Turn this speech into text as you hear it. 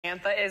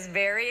Tampa is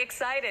very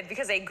excited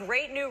because a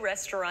great new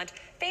restaurant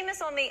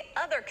famous on the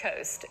other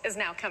coast is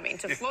now coming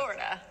to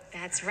Florida.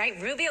 That's right.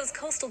 Rubio's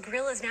Coastal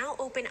Grill is now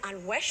open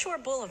on West Shore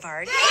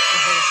Boulevard. And here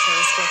to show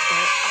us what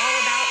they're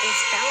all about is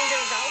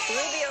founder Ralph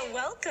Rubio.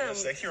 Welcome.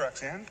 Yes, thank you,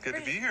 Roxanne. Good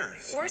to be here.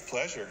 It's my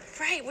pleasure.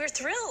 Right. We're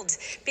thrilled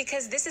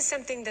because this is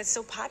something that's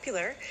so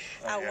popular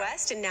out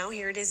west, and now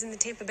here it is in the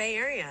Tampa Bay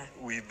area.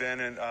 We've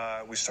been in,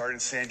 we started in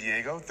San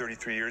Diego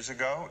 33 years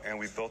ago, and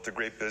we built a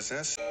great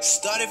business.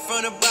 Started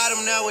from the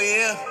bottom, now we're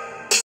here.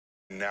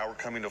 Now we're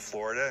coming to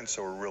Florida, and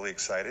so we're really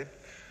excited.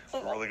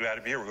 We're really glad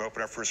to be here. We're going to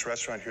open our first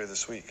restaurant here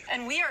this week.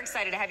 And we are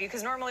excited to have you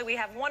because normally we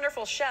have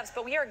wonderful chefs,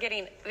 but we are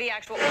getting the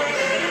actual in the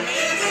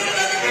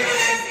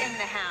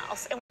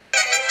house. And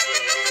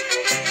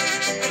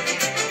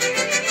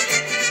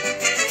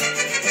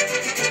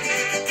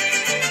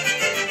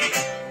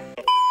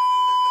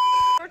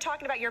we're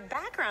talking about your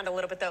background a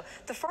little bit, though.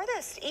 The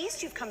farthest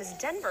east you've come is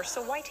Denver,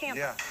 so why Tampa?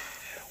 Yeah.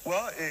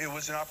 Well, it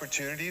was an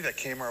opportunity that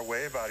came our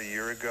way about a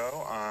year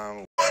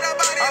ago.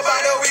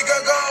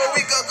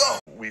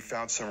 We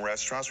found some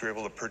restaurants. We were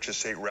able to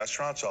purchase 8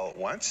 restaurants all at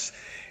once.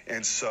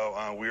 And so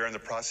we are in the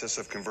process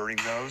of converting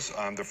those.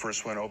 The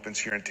first one opens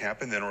here in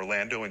Tampa and then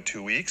Orlando in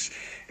 2 weeks.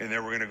 And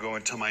then we're going to go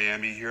into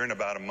Miami here in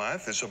about a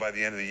month. And so by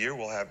the end of the year,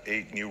 we'll have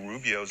 8 new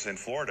Rubios in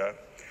Florida.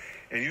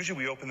 And usually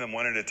we open them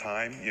one at a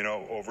time, you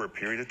know, over a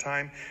period of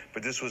time.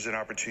 But this was an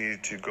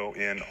opportunity to go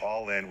in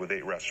all in with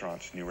 8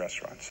 restaurants, new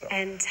restaurants. So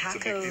and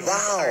tacos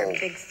are a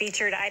big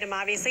featured item,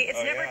 obviously.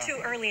 It's never too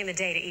early in the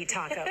day to eat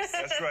tacos.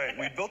 That's right.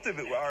 We built it.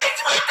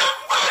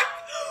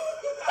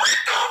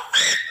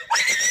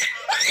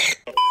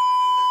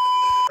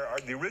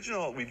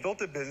 We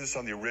built a business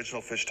on the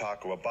original fish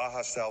taco, a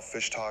Baja-style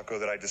fish taco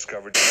that I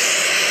discovered.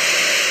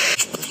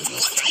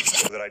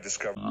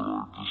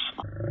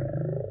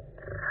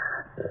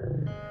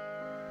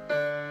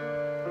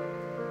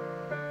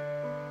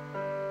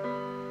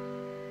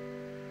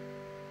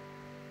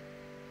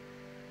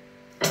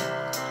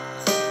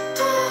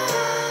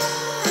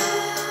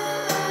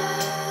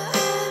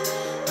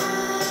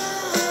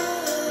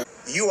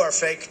 You are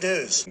fake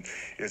news.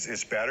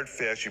 It's battered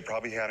fish. You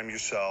probably had them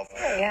yourself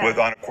with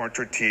on a corn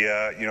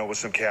tortilla, you know, with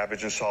some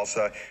cabbage and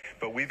salsa.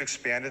 But we've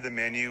expanded the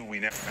menu. We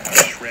now have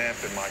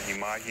shrimp and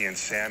mahi-mahi and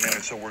salmon.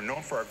 And so we're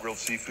known for our grilled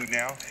seafood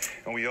now.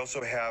 And we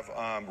also have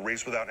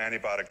raised without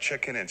antibiotic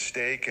chicken and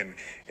steak and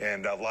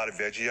a lot of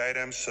veggie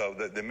items. So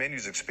the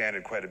menu's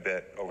expanded quite a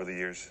bit over the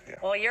years. Yeah.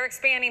 Well, you're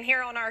expanding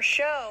here on our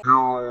show.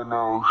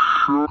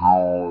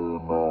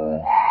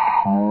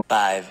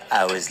 5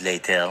 hours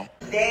later.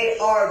 They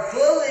are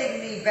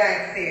bullying me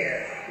back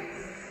there.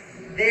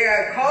 They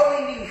are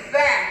calling me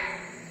fat.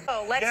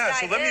 Oh, let's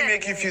so let me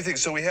make you a few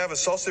things. So we have a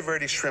salsa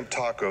verde shrimp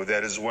taco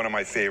that is one of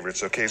my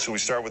favorites. Okay, so we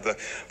start with the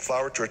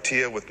flour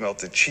tortilla with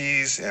melted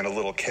cheese and a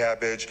little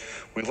cabbage.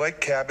 We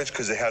like cabbage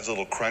because it has a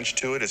little crunch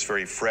to it. It's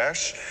very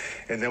fresh.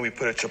 And then we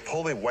put a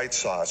chipotle white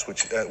sauce,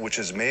 which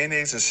is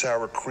mayonnaise and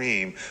sour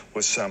cream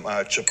with some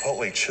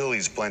chipotle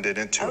chilies blended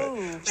into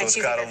it. So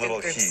it's got a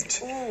little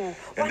heat. Ooh.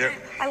 Well,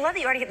 I love that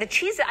you already get the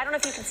cheese. I don't know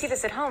if you can see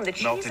this at home. The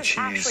cheese is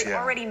actually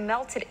already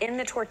melted in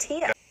the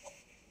tortilla.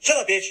 Shut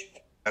up, bitch.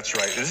 That's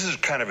right. This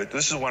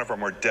is one of our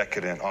more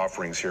decadent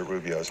offerings here at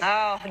Rubio's.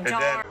 Oh,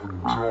 darn.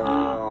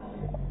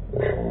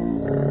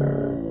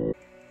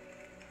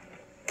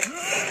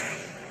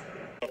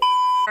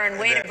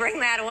 Way to bring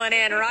that one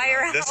in,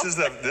 right? This is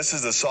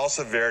the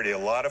salsa verde, a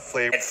lot of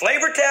flavor. At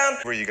Flavor Town.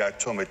 Where you got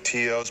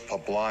tomatillos,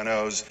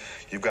 poblanos,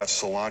 you've got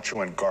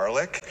cilantro and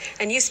garlic.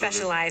 And you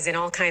specialize in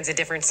all kinds of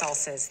different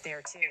salsas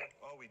there too.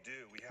 Oh, we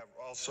do. We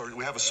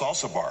have a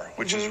salsa bar,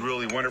 which is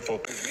really wonderful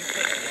because we put a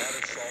lot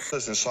of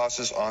salsas and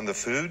sauces on the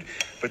food,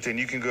 but then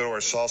you can go to our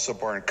salsa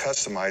bar and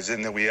customize it.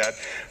 And then we add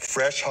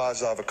fresh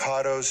Haas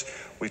avocados.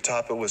 We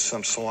top it with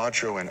some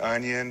cilantro and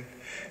onion.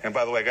 And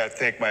by the way, I got to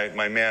thank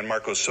my man,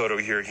 Marco Soto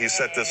here. He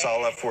set this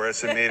all up for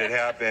us and made it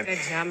happen. Good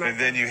job, Marco. And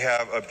then you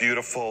have a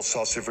beautiful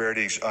salsa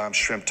verde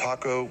shrimp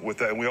taco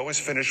and we always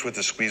finish with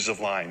a squeeze of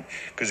lime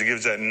because it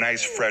gives that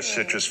nice fresh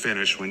citrus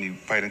finish when you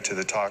bite into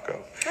the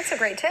taco. That's a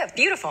great tip.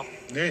 Beautiful.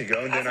 There you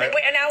go. And then now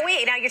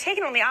you're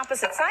taking on the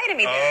opposite side of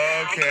me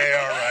there. Okay,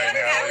 all right.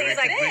 Now we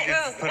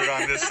can put it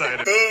on this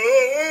side.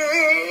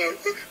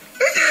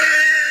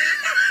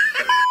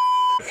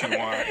 If you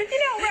want. You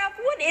know, Ralph,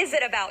 what is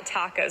it about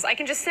tacos? I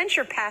can just sense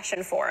your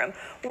passion for them.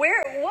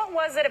 What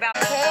was it about?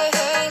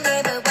 Hey,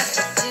 neighbor, what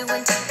you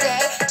doing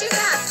today? Do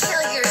not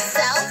kill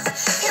yourself.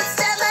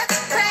 Instead, let's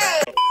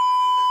pray.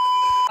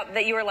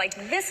 That you were like,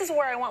 this is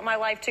where I want my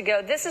life to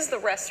go. This is the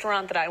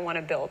restaurant that I want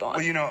to build on.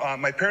 Well, you know,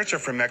 my parents are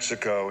from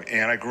Mexico,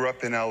 and I grew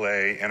up in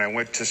L.A., and I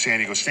went to San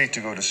Diego State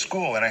to go to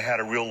school, and I had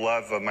a real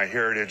love of my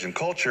heritage and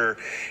culture.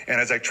 And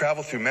as I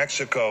traveled through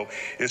Mexico,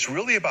 it's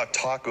really about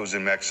tacos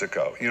in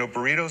Mexico. You know,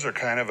 burritos are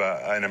kind of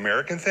an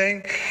American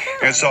thing.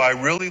 And so I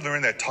really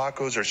learned that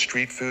tacos are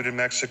street food in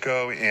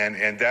Mexico,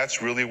 and that's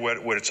really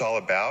what it's all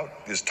about,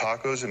 is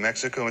tacos in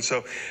Mexico. And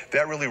so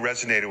that really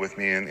resonated with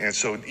me. And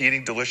so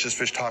eating delicious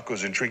fish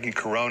tacos and drinking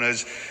Coronas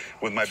Bahamas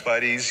with my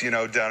buddies,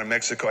 down in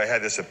Mexico. I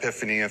had this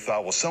epiphany and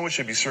thought, well, someone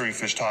should be serving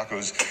fish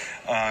tacos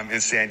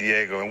in San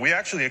Diego. And we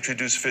actually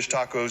introduced fish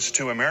tacos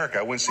to America.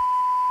 I wouldn't say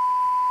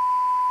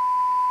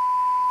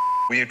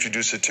we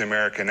introduced it to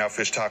America. Now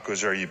fish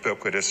tacos are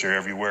ubiquitous. They're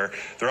everywhere.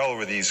 They're all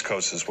over the East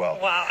Coast as well.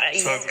 Wow.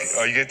 So,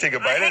 are you going to take a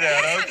bite of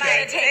that?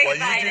 Yes, Okay. While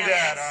you do of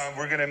that,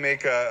 we're going to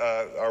make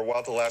our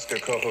Wild Alaska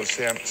Coho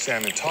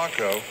salmon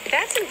taco.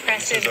 That's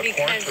impressive This is a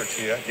corn because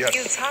tortilla. Yes.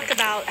 you talk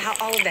about how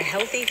all of the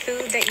healthy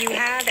food that you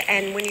have,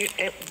 and when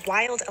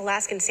wild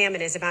Alaskan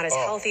salmon is about as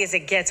healthy as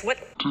it gets. What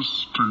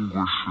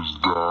distinguishes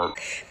that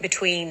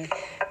between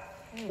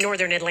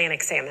Northern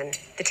Atlantic salmon,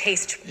 the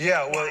taste?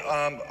 Yeah,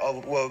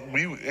 well,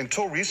 we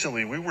until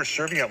recently we were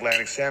serving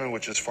Atlantic salmon,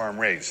 which is farm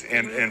raised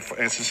and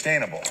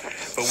sustainable.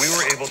 But we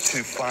were able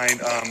to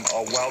find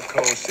a wild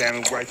coho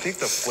salmon where I think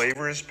the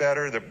flavor is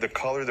better, the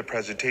color, the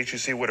presentation. You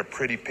see what a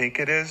pretty pink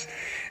it is,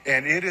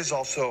 and it is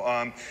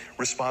also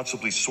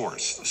responsibly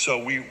sourced.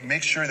 So we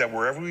make sure that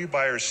wherever we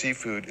buy our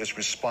seafood is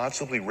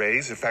responsibly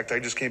raised. In fact, I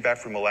just came back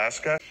from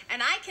Alaska,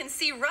 And I can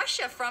see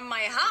Russia from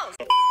my house.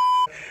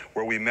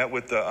 where we met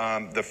with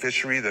the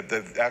fishery,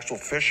 the actual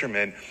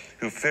fishermen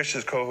who fish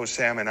this coho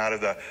salmon out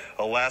of the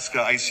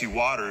Alaska icy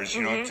waters,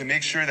 to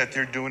make sure that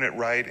they're doing it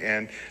right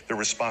and they're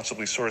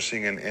responsibly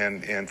sourcing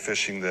and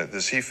fishing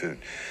the seafood.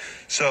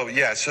 So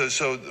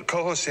so the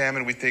coho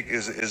salmon we think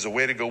is a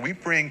way to go. We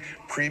bring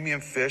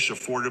premium fish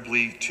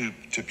affordably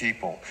to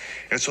people.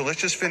 And so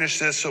let's just finish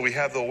this. So we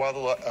have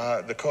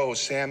the coho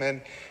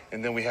salmon,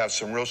 and then we have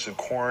some roasted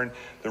corn.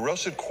 The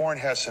roasted corn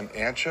has some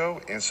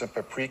ancho and some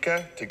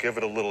paprika to give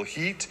it a little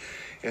heat.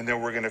 And then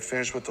we're going to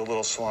finish with a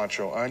little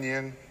cilantro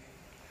onion.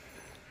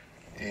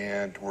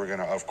 And we're going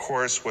to, of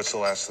course, what's the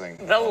last thing?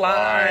 The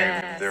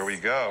lime. There we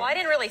go. Well, I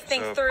didn't really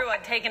think through on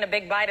taking a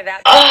big bite of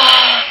that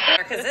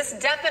because this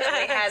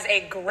definitely has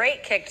a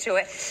great kick to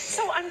it.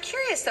 So I'm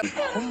curious though.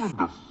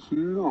 Florida.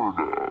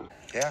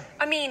 Yeah.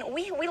 I mean,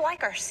 we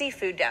like our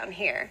seafood down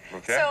here.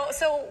 Okay.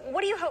 So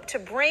what do you hope to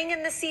bring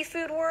in the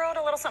seafood world?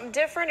 A little something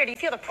different? Or do you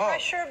feel the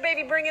pressure of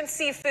maybe bringing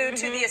seafood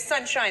to the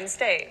Sunshine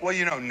State? Well,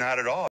 not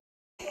at all.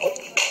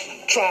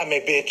 Try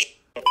me, bitch.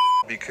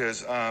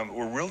 Because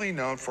we're really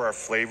known for our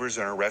flavors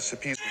and our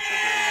recipes, which are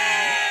very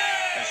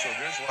unique. And so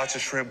there's lots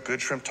of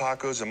good shrimp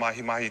tacos and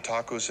mahi-mahi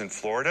tacos in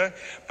Florida.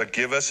 But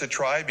give us a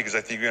try because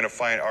I think you're going to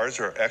find ours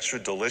are extra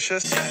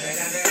delicious.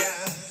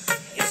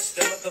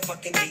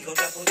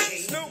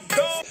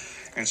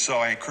 And so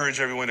I encourage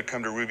everyone to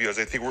come to Rubio's.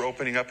 I think we're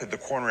opening up at the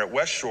corner at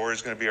West Shore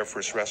is going to be our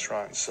first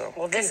restaurant. So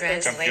Well,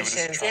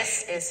 congratulations.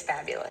 This is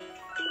fabulous.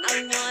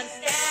 I want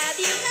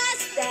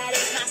fabulous, that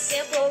is my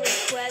simple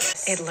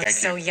request. It looks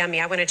so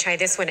yummy. I want to try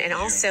this one. And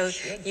also,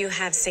 you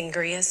have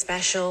sangria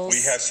specials.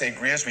 We have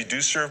sangrias. We do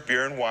serve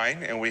beer and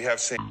wine, and we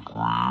have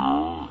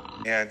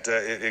and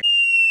it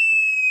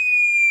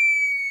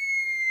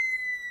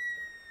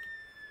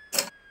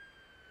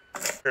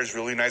pairs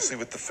really nicely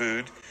with the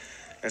food.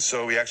 And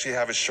so we actually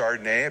have a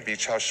Chardonnay, a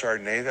beach house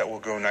Chardonnay that will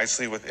go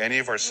nicely with any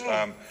of our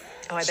seafood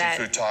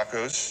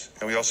tacos.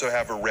 And we also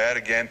have a red.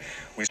 Again,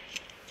 we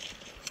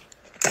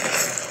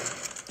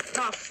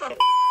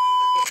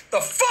The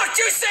fuck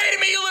you say to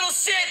me, you little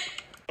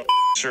shit?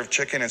 serve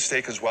chicken and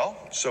steak as well,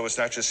 so it's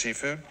not just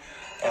seafood.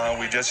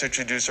 We just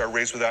introduced our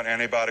Raised Without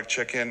Antibiotic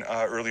chicken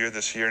earlier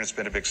this year, and it's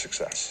been a big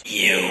success.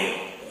 You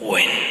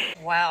win.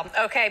 Wow.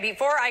 Okay,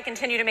 before I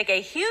continue to make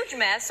a huge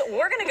mess,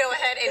 we're going to go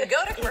ahead and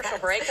go to commercial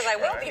break because I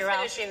will be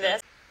finishing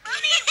this.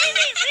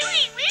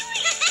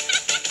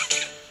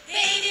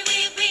 Baby,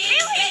 we,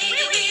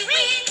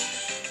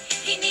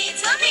 he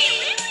needs a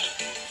me.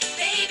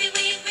 Baby,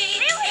 we,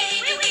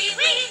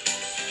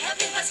 help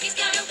him 'cause he's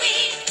gonna